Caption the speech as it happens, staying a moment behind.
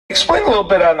Explain a little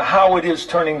bit on how it is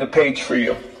turning the page for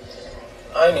you.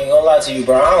 I ain't even gonna lie to you,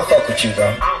 bro. I don't fuck with you, bro.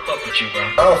 I don't fuck with you, bro.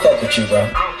 I don't fuck with you, bro.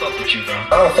 I don't fuck with you, bro. I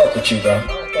don't fuck with you, bro.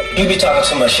 You be talking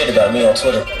too much shit about me on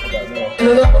Twitter.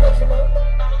 Nigga, I'ma let you know.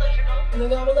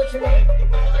 Nigga, I'ma let you know.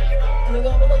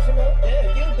 Nigga, I'ma let you know.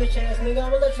 Yeah, you bitch ass nigga,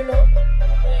 I'ma let you know.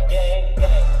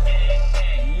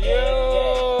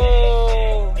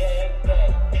 Yo,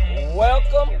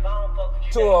 welcome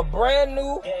to a brand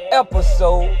new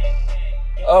episode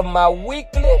of my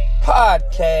weekly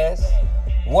podcast,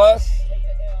 What's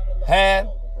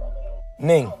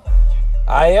Happening?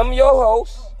 I am your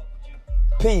host,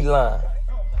 P-Line.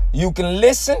 You can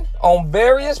listen on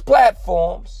various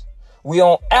platforms. We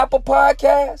on Apple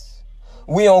Podcasts,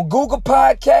 we on Google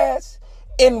Podcasts,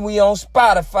 and we on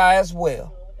Spotify as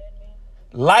well.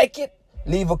 Like it,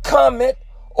 leave a comment,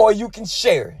 or you can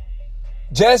share it.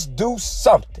 Just do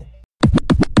something.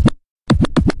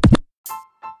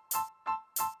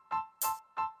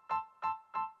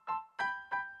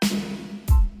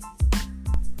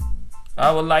 I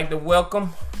would like to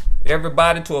welcome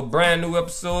everybody to a brand new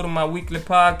episode of my weekly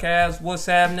podcast, What's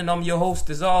Happening? I'm your host,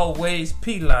 as always,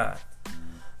 P-Line.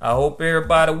 I hope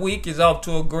everybody's week is off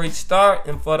to a great start.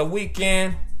 And for the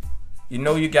weekend, you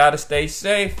know you got to stay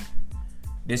safe.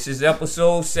 This is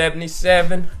episode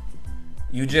 77.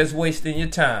 You just wasting your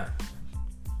time.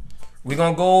 We're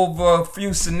going to go over a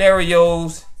few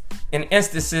scenarios and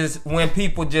instances when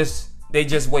people just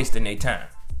wasting their time.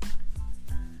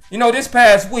 You know, this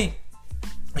past week,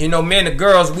 you know, me and the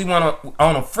girls, we went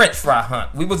on a French fry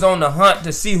hunt. We was on the hunt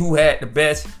to see who had the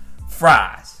best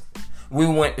fries. We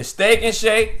went to Steak and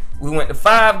Shake. We went to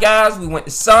Five Guys. We went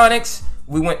to Sonic's.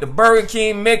 We went to Burger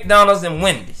King, McDonald's, and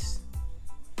Wendy's.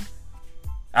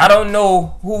 I don't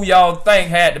know who y'all think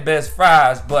had the best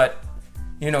fries, but,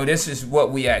 you know, this is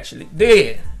what we actually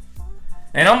did.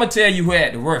 And I'm going to tell you who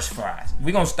had the worst fries.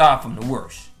 We're going to start from the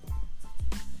worst.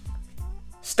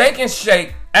 Steak and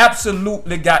Shake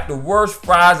absolutely got the worst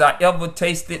fries I ever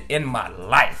tasted in my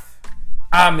life.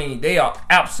 I mean, they are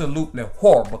absolutely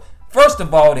horrible. First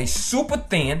of all, they super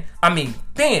thin. I mean,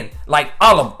 thin like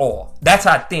olive oil. That's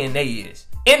how thin they is.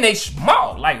 And they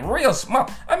small, like real small.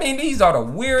 I mean, these are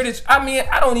the weirdest. I mean,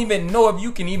 I don't even know if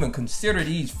you can even consider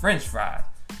these French fries.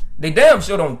 They damn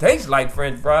sure don't taste like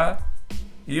French fries.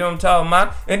 You know what I'm talking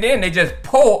about? And then they just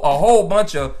pour a whole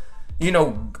bunch of, you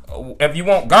know, if you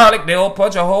want garlic, they'll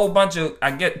put a whole bunch of,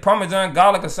 I get Parmesan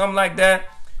garlic or something like that.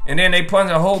 And then they put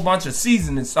a whole bunch of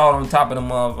seasoning salt on top of the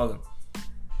motherfucker.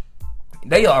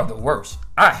 They are the worst.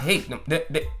 I hate them.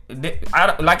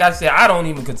 Like I said, I don't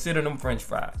even consider them French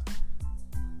fries.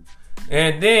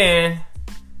 And then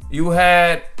you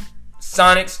had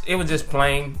Sonic's. It was just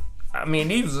plain. I mean,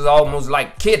 these was almost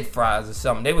like kid fries or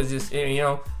something. They was just, you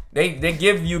know, they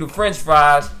give you the French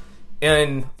fries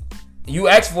and you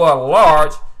ask for a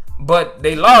large, but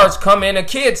they large come in a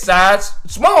kid size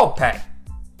small pack.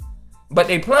 But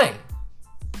they plain.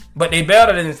 But they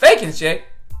better than Steak and Shake.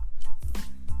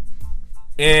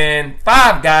 And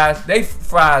Five Guys, they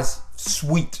fries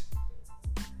sweet.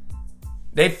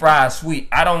 They fries sweet.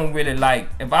 I don't really like,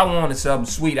 if I wanted something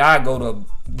sweet, I go to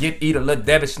eat a little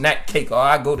Debbie snack cake, or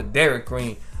I go to Dairy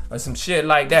Queen or some shit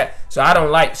like that. So I don't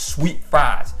like sweet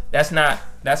fries. That's not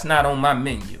on my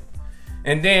menu.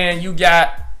 And then you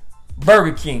got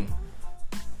Burger King.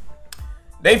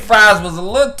 They fries was a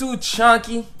little too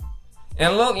chunky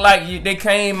and looked like they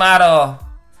came out of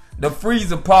the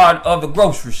freezer part of the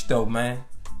grocery store, man.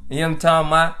 You know what I'm talking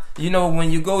about? You know, when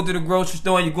you go to the grocery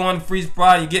store and you go in the freezer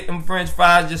part, you get them French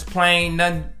fries just plain,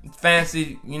 nothing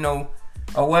fancy, you know,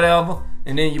 or whatever.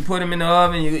 And then you put them in the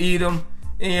oven, you eat them,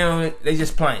 and, you know, they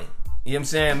just plain. You know what I'm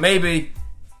saying? Maybe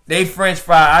they French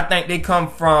fry, I think they come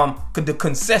from the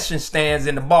concession stands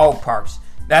in the ballparks.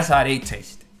 That's how they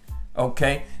taste.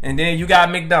 Okay? And then you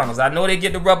got McDonald's. I know they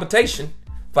get the reputation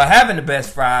for having the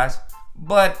best fries,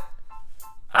 but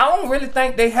I don't really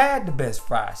think they had the best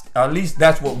fries. Or at least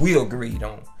that's what we agreed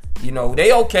on. You know,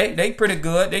 they okay. They pretty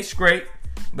good. They straight.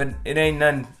 But it ain't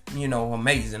nothing, you know,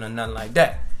 amazing or nothing like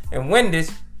that. And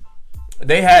Wendy's,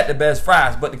 they had the best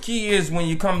fries. But the key is when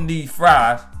you come to these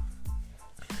fries,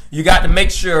 you got to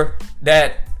make sure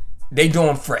that they do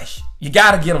them fresh. You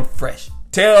got to get them fresh.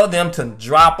 Tell them to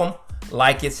drop them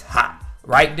like it's hot.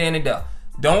 Right then and there.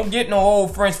 Don't get no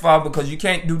old French fry because you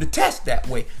can't do the test that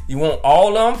way. You want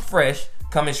all of them fresh,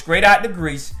 coming straight out the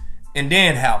grease, and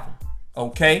then have them.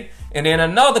 Okay? And then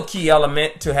another key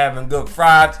element to having good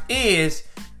fries is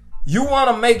you want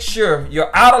to make sure your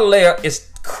outer layer is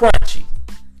crunchy.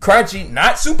 Crunchy,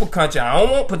 not super crunchy. I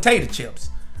don't want potato chips,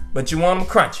 but you want them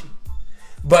crunchy.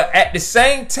 But at the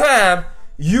same time,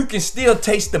 you can still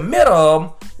taste the middle of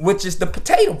them, which is the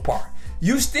potato part.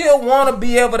 you still want to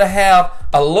be able to have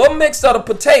a little mix of the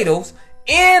potatoes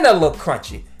and a little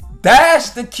crunchy. That's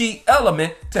the key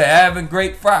element to having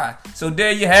great fries. So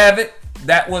there you have it.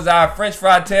 That was our French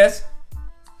fry test.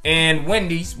 And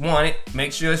Wendy's won it.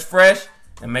 Make sure it's fresh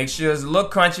and make sure it's a little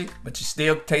crunchy, but you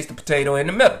still taste the potato in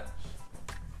the middle.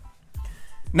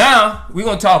 Now we're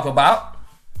gonna talk about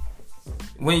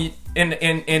when you, in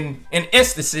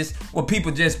instances where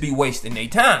people just be wasting their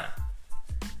time.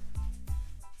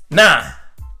 Now,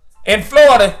 in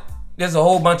Florida, there's a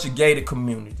whole bunch of gated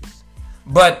communities,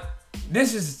 but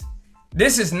this is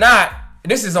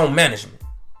on management.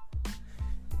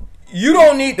 You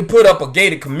don't need to put up a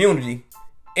gated community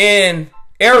in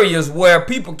areas where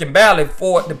people can barely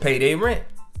afford to pay their rent.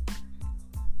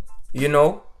 You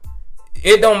know,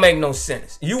 it don't make no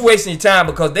sense. You wasting your time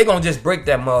because they're gonna just break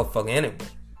that motherfucker anyway.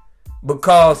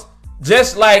 Because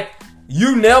just like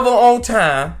you never on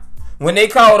time when they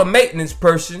call the maintenance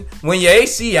person, when your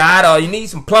AC out or you need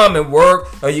some plumbing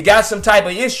work or you got some type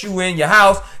of issue in your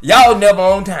house, y'all never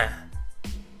on time.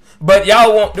 But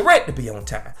y'all want the rent to be on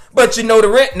time. But you know the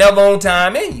rent never on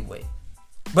time anyway.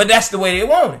 But that's the way they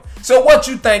want it. So what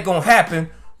you think gonna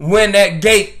happen when that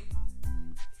gate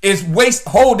is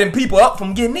holding people up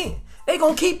from getting in? They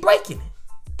gonna keep breaking it.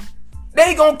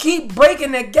 They gonna keep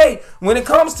breaking that gate when it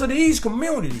comes to these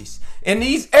communities in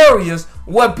these areas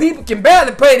where people can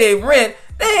barely pay their rent.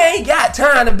 They ain't got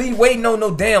time to be waiting on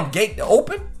no damn gate to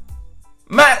open.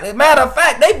 Matter of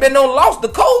fact, they been lost the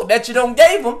code that you don't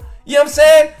gave them. You know what I'm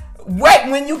saying? Right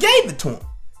when you gave it to them.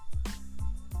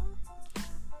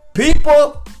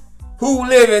 People who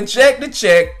live in check to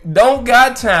check don't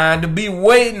got time to be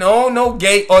waiting on no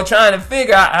gate or trying to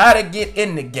figure out how to get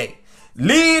in the gate.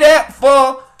 Leave that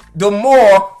for the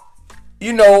more,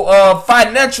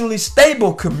 financially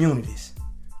stable communities.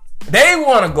 They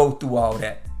want to go through all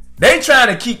that. They trying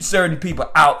to keep certain people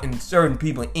out and certain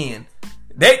people in.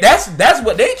 That's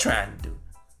what they trying to do.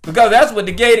 Because that's what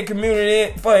the gated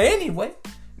community is for anyway.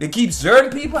 To keep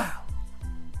certain people out.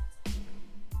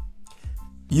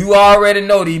 You already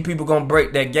know these people gonna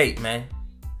break that gate, man.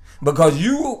 Because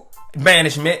you,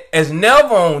 management, is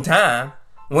never on time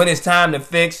when it's time to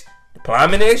fix the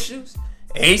plumbing issues,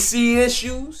 AC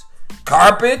issues,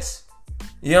 carpets,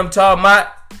 you know what I'm talking about,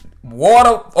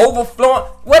 water overflowing,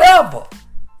 whatever.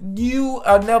 You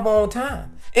are never on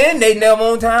time. And they never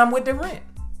on time with the rent.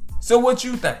 So what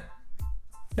you think?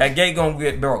 That gate gonna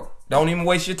get broke. Don't even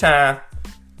waste your time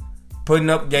putting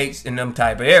up gates in them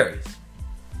type of areas.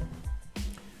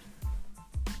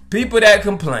 People that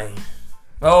complain,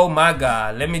 oh my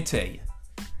God, let me tell you,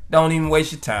 don't even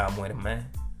waste your time with them, man.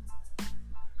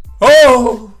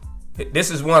 Oh,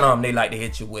 this is one of them they like to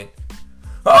hit you with.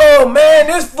 Oh man,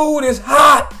 this food is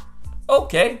hot.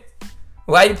 Okay,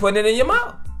 why you putting it in your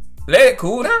mouth? Let it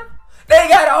cool down. They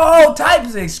got all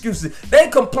types of excuses. They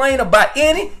complain about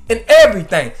any and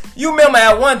everything. You remember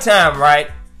at one time,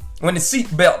 right, when the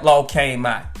seatbelt law came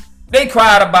out, they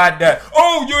cried about that.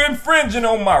 Oh, you're infringing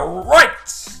on my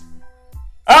rights.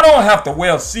 I don't have to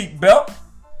wear a seatbelt.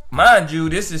 Mind you,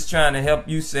 this is trying to help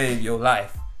you save your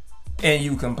life. And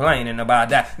you complaining about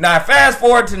that. Now, fast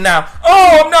forward to now.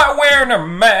 Oh, I'm not wearing a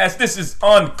mask. This is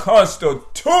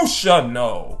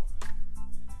unconstitutional.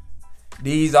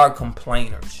 These are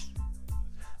complainers.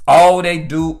 All they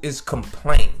do is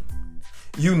complain.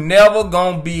 You never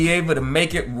gonna be able to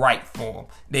make it right for them.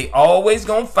 They always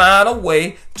gonna find a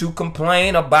way to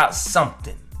complain about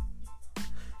something.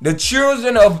 The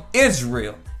children of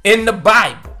Israel in the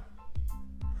Bible,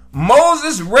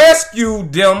 Moses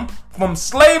rescued them from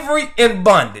slavery and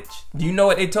bondage. Do you know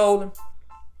what they told him?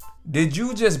 Did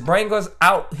you just bring us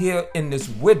out here in this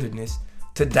wilderness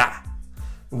to die?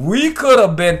 We could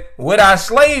have been with our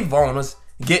slave owners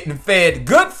getting fed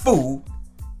good food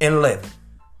and living.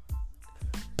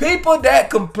 People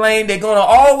that complain, they're going to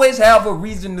always have a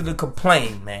reason to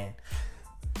complain, man.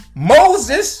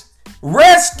 Moses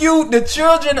rescued the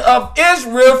children of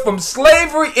Israel from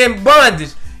slavery and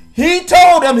bondage. He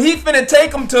told them he finna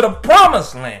take them to the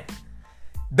promised land.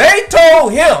 They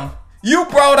told him, you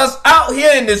brought us out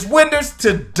here in this wilderness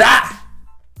to die.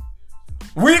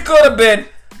 We could have been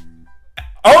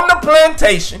on the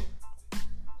plantation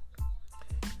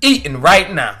eating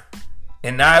right now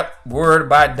and not worried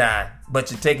about dying. But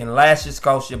you're taking lashes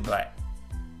cause you're black.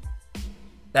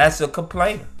 That's a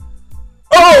complainer.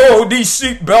 Oh, these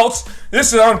seat belts.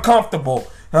 This is uncomfortable.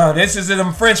 This is an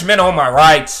infringement on my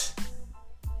rights.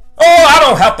 Oh, I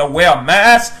don't have to wear a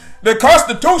mask. The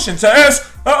Constitution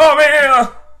says,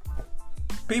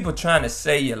 People trying to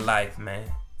save your life,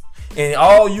 man. And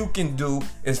all you can do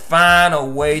is find a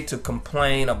way to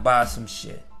complain about some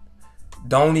shit.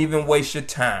 Don't even waste your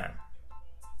time.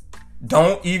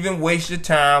 Don't even waste your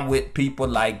time with people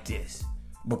like this.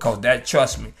 Because that,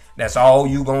 trust me, that's all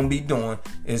you gonna be doing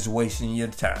is wasting your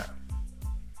time.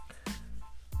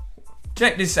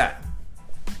 Check this out.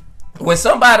 When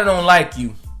somebody don't like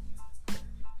you,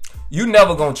 you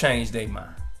never gonna change their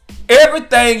mind.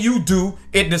 Everything you do,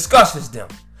 it disgusts them.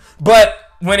 But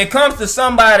when it comes to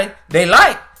somebody they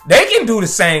like, they can do the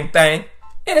same thing,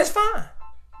 and it's fine.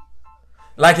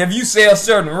 Like if you say a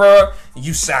certain word,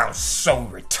 you sound so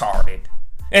retarded.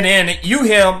 And then you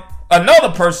hear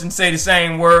another person say the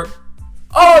same word.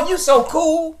 Oh, you so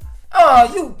cool.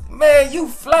 Oh, you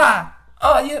fly.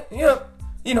 Oh,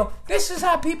 you know, this is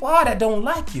how people are that don't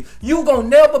like you. You gonna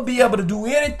never be able to do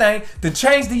anything to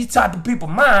change these type of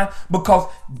people's mind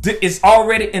because it's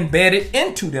already embedded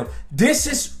into them. This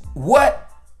is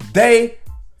what they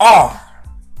are.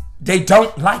 They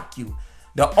don't like you.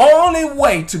 The only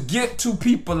way to get to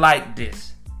people like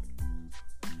this,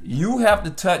 you have to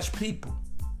touch people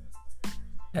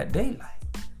that they like.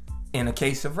 In a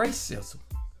case of racism,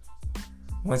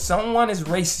 when someone is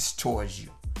racist towards you,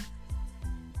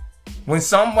 when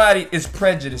somebody is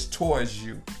prejudiced towards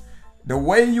you, the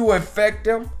way you affect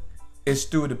them is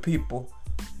through the people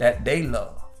that they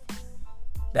love.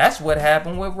 That's what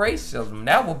happened with racism.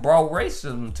 That what brought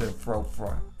racism to the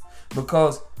forefront.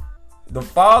 Because the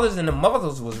fathers and the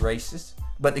mothers was racist,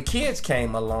 but the kids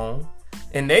came along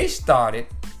and they started,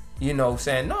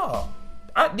 saying, no,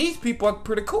 these people are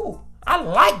pretty cool. I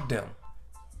like them.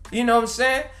 You know what I'm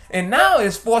saying? And now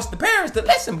it's forced the parents to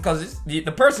listen because it's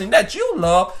the person that you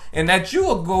love and that you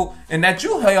will go and that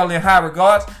you held in high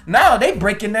regards. Now they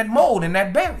breaking that mold and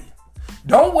that barrier.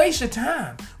 Don't waste your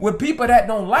time with people that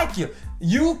don't like you.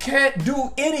 You can't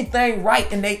do anything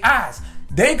right in their eyes.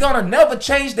 They gonna never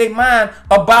change their mind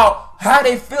about how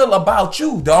they feel about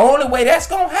you. The only way that's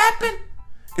gonna happen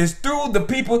is through the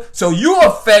people. So you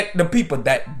affect the people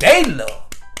that they love.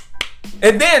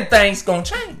 And then things gonna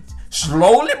change.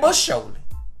 Slowly but surely.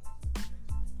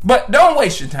 But don't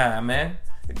waste your time, man.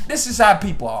 This is how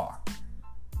people are.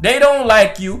 They don't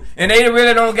like you, and they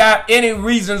really don't got any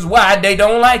reasons why they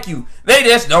don't like you. They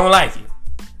just don't like you.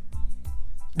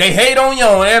 They hate on you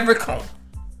on every corner.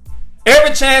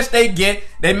 Every chance they get,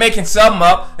 they making something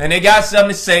up, and they got something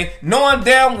to say, knowing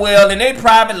damn well in their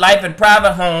private life and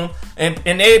private home, and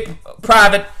in their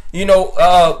private,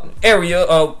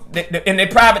 area, in their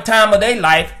private time of their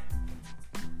life,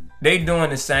 they doing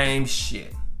the same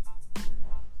shit.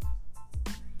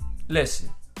 Listen,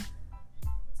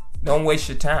 don't waste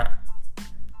your time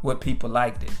with people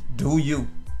like this. Do you?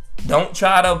 Don't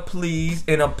try to please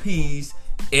and appease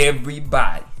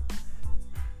everybody.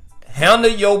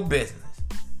 Handle your business.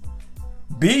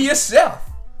 Be yourself,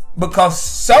 because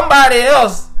somebody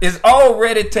else is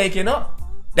already taken up.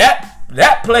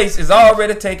 That place is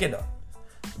already taken up.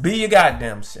 Be your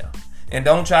goddamn self, and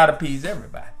don't try to please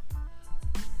everybody.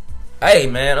 Hey,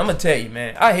 man, I'm going to tell you,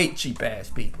 man, I hate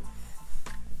cheap-ass people.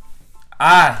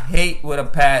 I hate with a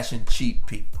passion cheap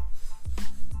people.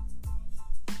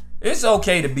 It's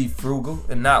okay to be frugal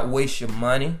and not waste your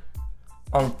money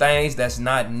on things that's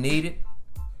not needed.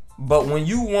 But when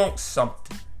you want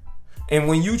something, and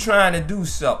when you trying to do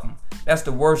something, that's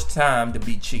the worst time to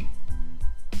be cheap.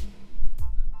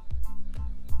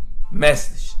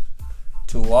 Message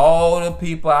to all the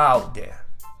people out there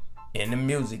in the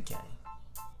music game.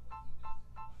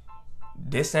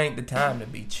 This ain't the time to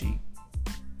be cheap.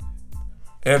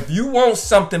 If you want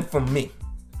something from me,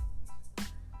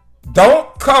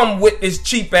 don't come with this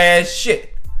cheap ass shit.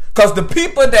 Cause the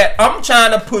people that I'm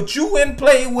trying to put you in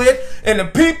play with, and the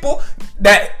people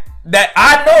that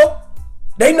I know,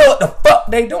 they know what the fuck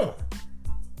they doing.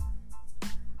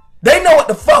 They know what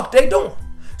the fuck they doing.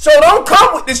 So don't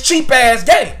come with this cheap ass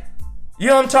game. You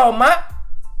know what I'm talking about?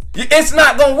 It's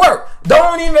not gonna work.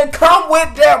 Don't even come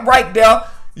with that right there.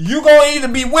 You gonna either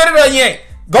be with it or you ain't.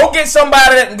 Go get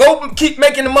somebody that go keep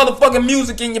making the motherfucking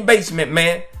music in your basement,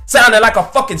 man. Sounding like a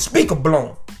fucking speaker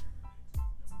blown.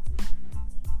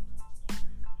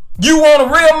 You want a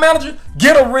real manager?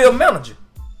 Get a real manager.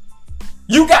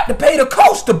 You got to pay the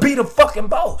cost to be the fucking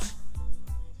boss.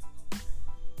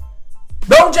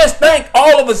 Don't just think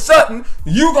all of a sudden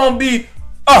you gonna be,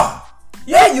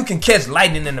 yeah, you can catch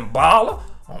lightning in the ball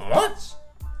once.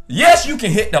 Yes, you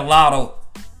can hit the lotto.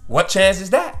 What chance is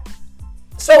that?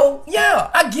 So, yeah,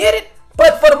 I get it.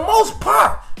 But for the most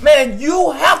part, man,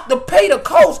 you have to pay the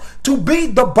cost to be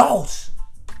the boss.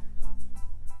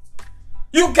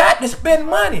 You got to spend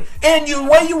money. And the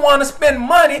way you want to spend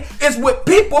money is with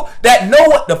people that know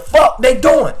what the fuck they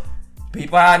doing.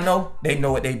 People I know, they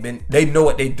know what they know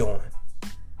what they doing.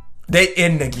 They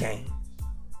in the game.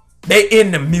 They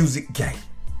in the music game.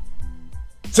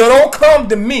 So don't come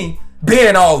to me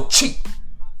being all cheap.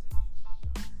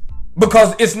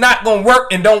 Because it's not going to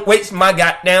work, and don't waste my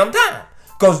goddamn time.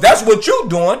 Because that's what you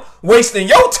doing, wasting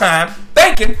your time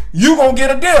thinking you going to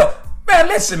get a deal. Man,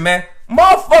 listen, man.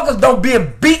 Motherfuckers don't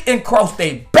being beaten across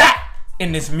their back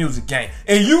in this music game.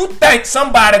 And you think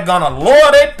somebody going to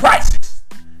lower their prices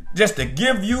just to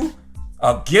give you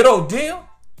a ghetto deal?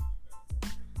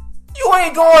 You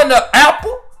ain't going to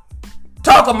Apple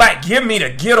talking about give me the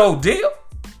ghetto deal.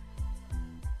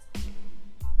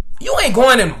 You ain't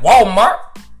going in Walmart.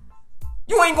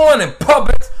 You ain't going in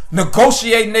Publix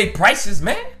negotiating their prices,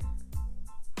 man.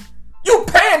 You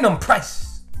paying them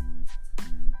prices.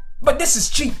 But this is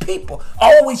cheap people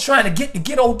always trying to get the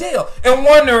ghetto deal and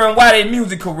wondering why their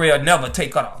music career never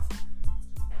take off.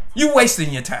 You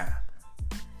wasting your time.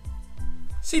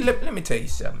 See, let me tell you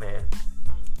something, man.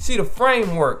 See, the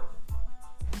framework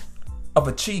of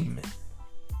achievement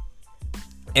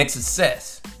and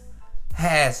success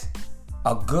has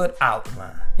a good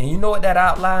outline. And you know what that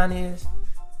outline is?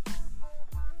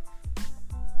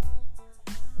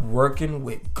 Working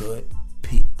with good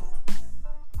people.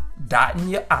 Dotting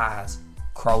your I's,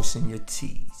 crossing your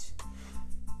T's.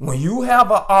 When you have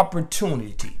an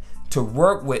opportunity to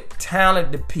work with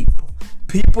talented people,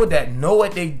 people that know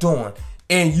what they're doing,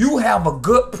 and you have a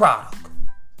good product,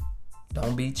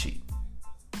 don't be cheap.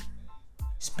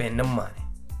 Spend the money.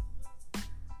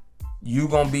 You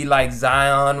gonna be like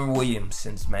Zion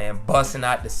Williamson's, man, busting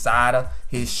out the side of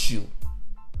his shoe.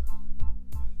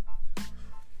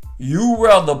 You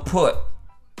rather put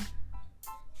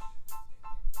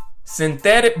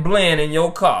synthetic blend in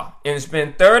your car and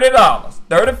spend $30,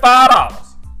 $35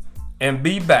 and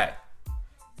be back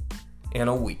in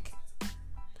a week,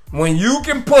 when you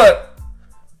can put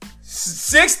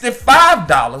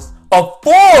 $65 of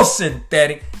full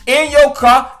synthetic in your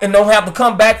car and don't have to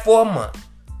come back for a month.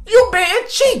 You being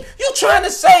cheap. You trying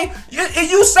to save.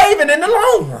 You saving in the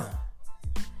long run.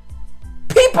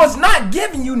 People's not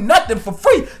giving you nothing for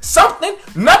free.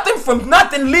 Nothing from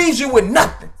nothing leaves you with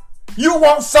nothing. You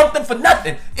want something for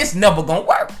nothing. It's never gonna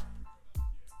work.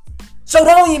 So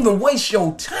don't even waste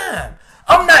your time.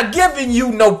 I'm not giving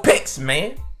you no picks,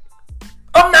 man.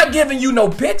 I'm not giving you no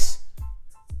picks.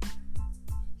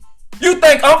 You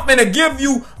think I'm finna give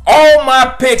you all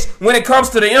my picks when it comes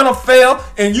to the NFL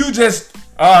and you just,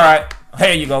 all right,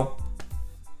 here you go.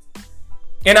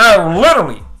 And I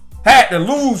literally had to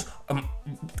lose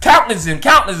countless and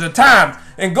countless of times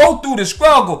and go through the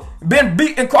struggle, been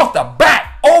beaten across the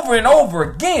back over and over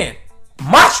again.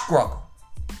 My struggle.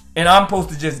 And I'm supposed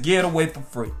to just get away for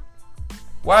free.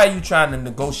 Why are you trying to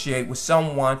negotiate with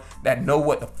someone that know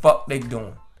what the fuck they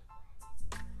doing?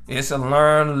 It's a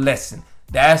learned lesson.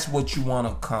 That's what you want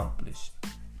to accomplish.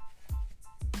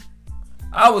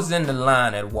 I was in the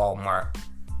line at Walmart.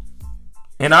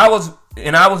 And I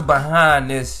was behind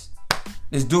this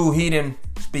dude. He didn't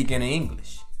speak any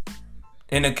English.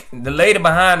 And the lady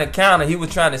behind the counter, he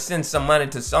was trying to send some money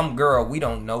to some girl we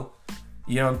don't know.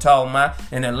 You know what I'm talking about?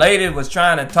 And the lady was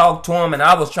trying to talk to him, and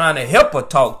I was trying to help her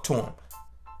talk to him.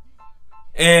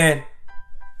 And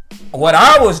what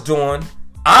I was doing,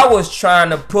 I was trying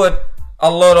to put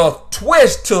a little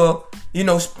twist to,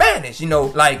 Spanish.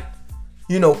 Like,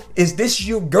 is this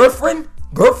your girlfriend?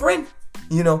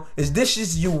 Is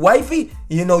this your wifey?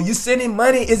 You sending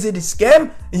money? Is it a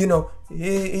scam?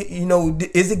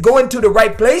 Is it going to the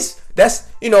right place? That's,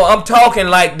 I'm talking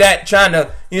like that, trying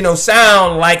to,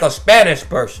 sound like a Spanish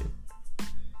person.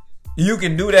 You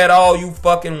can do that all you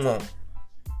fucking want.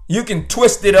 You can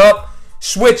twist it up,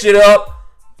 switch it up,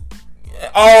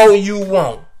 all you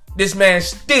want. This man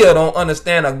still don't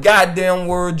understand a goddamn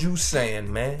word you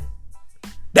saying, man.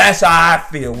 That's how I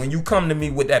feel when you come to me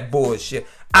with that bullshit.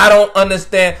 I don't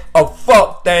understand a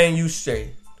fuck thing you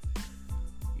say.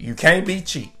 You can't be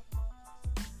cheap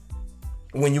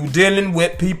when you dealing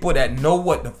with people that know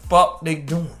what the fuck they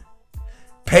doing.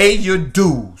 Pay your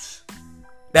dues.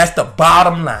 That's the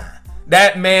bottom line.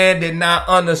 That man did not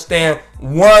understand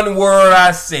one word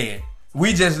I said.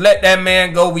 We just let that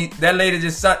man go. That lady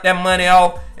just sucked that money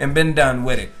off and been done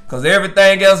with it. Because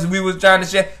everything else we was trying to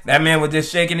share, that man was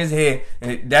just shaking his head.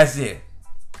 And that's it.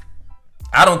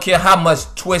 I don't care how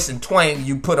much twist and twang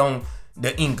you put on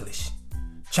the English.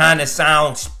 Trying to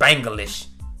sound Spanglish.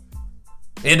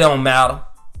 It don't matter.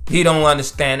 He don't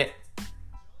understand it.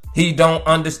 He don't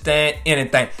understand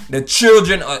anything. The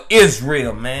children of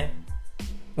Israel, man.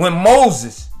 When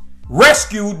Moses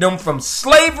rescued them from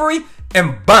slavery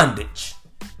and bondage.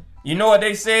 You know what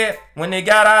they said when they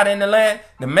got out in the land?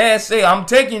 The man said, I'm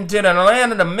taking you to the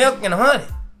land of the milk and honey.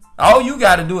 All you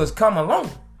got to do is come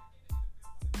along.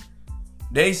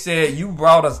 They said, you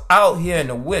brought us out here in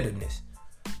the wilderness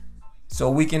so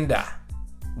we can die.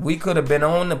 We could have been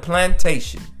on the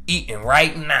plantation eating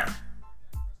right now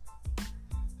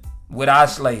with our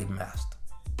slave master.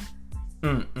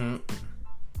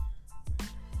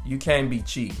 You can't be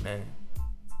cheap, man.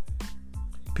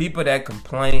 People that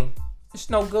complain, it's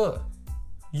no good.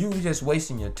 You just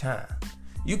wasting your time.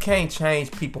 You can't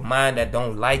change people's mind that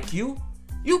don't like you.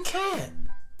 You can't.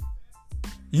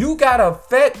 You gotta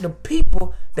affect the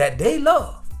people that they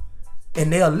love,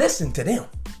 and they'll listen to them.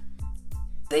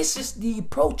 This is the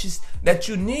approaches that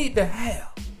you need to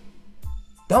have.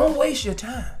 Don't waste your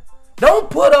time. Don't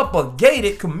put up a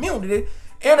gated community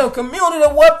in a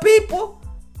community where people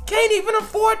can't even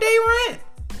afford their rent.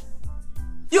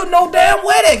 You know damn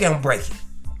well they gonna break it.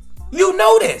 You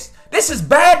know this. This is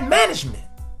bad management.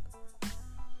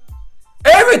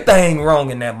 Everything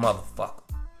wrong in that motherfucker.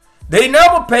 They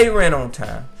never pay rent on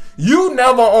time. You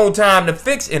never on time to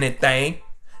fix anything.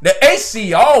 The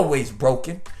AC always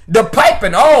broken. The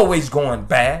piping always going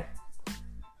bad.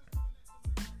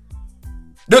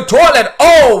 The toilet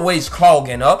always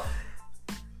clogging up.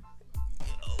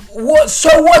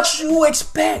 So what you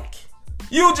expect?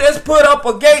 You just put up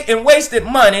a gate and wasted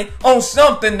money on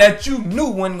something that you knew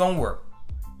wasn't gonna work.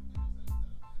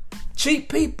 Cheap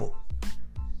people.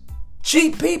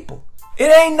 Cheap people. It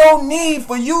ain't no need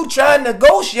for you trying to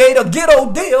negotiate a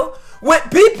ghetto deal with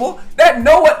people that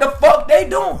know what the fuck they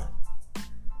doing.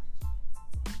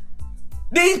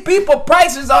 These people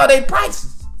prices are their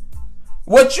prices.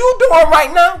 What you doing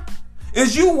right now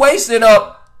is you wasting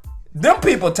up them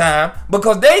people time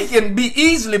because they can be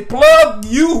easily plug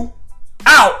you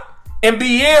out and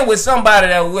be in with somebody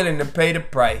that's willing to pay the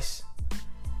price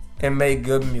and make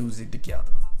good music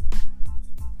together.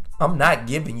 I'm not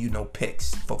giving you no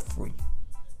picks for free.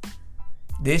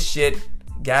 This shit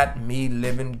got me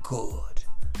living good.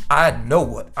 I know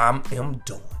what I am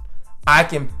doing. I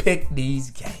can pick these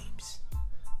games.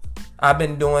 I've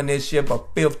been doing this shit for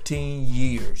 15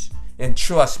 years. And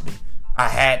trust me, I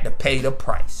had to pay the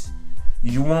price.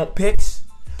 You want picks?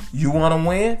 You want to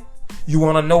win? You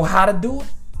want to know how to do it?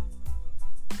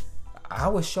 I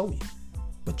will show you.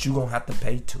 But you're going to have to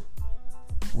pay too.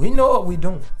 We know what we're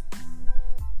doing.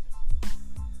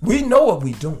 We know what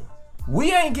we're doing.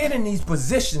 We ain't getting these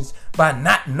positions by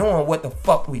not knowing what the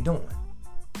fuck we doing.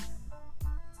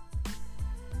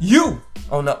 You,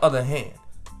 on the other hand,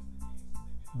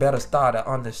 better start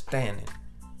understanding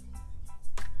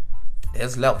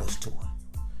there's levels to it.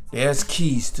 There's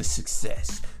keys to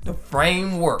success. The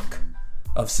framework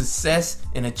of success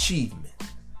and achievement.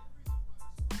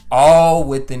 All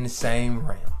within the same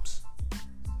realms.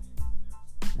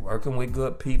 Working with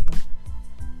good people.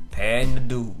 Paying the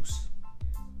dues.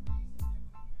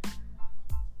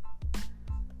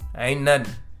 Ain't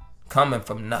nothing coming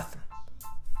from nothing.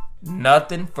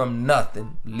 Nothing from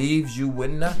nothing leaves you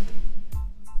with nothing.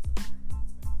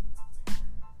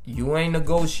 You ain't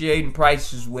negotiating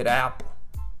prices with Apple.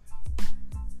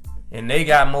 And they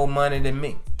got more money than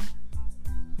me.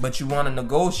 But you want to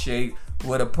negotiate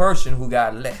with a person who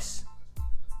got less.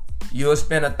 You'll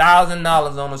spend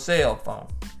 $1,000 on a cell phone.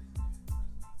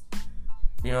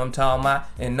 You know what I'm talking about?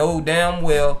 And know damn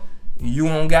well you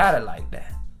don't got it like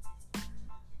that.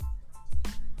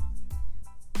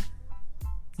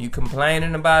 You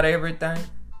complaining about everything?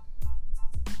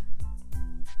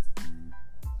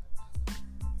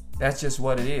 That's just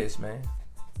what it is, man.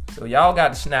 So y'all got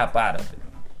to snap out of it.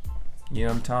 You know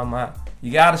what I'm talking about?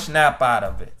 You got to snap out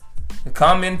of it. And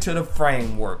come into the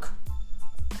framework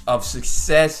of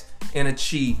success and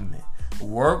achievement.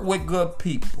 Work with good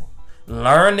people.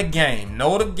 Learn the game.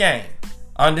 Know the game.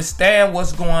 Understand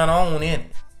what's going on in it.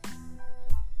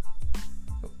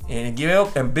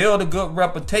 And build a good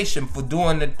reputation for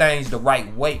doing the things the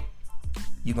right way.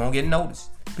 You're going to get noticed.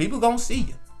 People going to see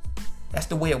you. That's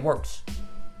the way it works.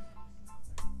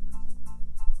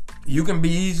 You can be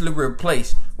easily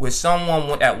replaced with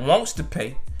someone that wants to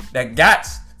pay, that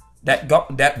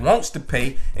wants to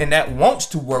pay, and that wants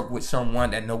to work with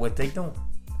someone that know what they doing.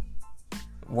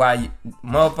 Why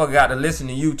motherfucker got to listen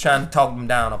to you trying to talk them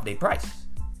down off their prices?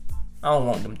 I don't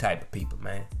want them type of people,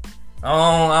 man.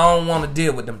 I don't want to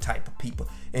deal with them type of people,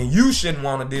 and you shouldn't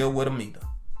want to deal with them either.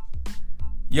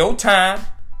 Your time,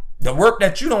 the work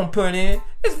that you don't put in,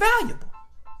 is valuable.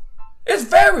 It's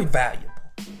very valuable.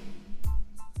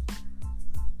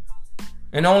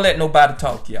 And don't let nobody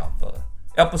talk y'all for it.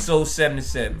 Episode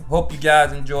 77. Hope you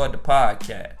guys enjoyed the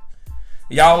podcast.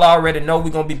 Y'all already know we're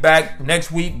going to be back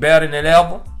next week better than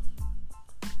ever.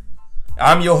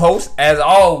 I'm your host, as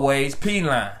always,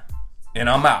 P-Line. And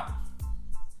I'm out.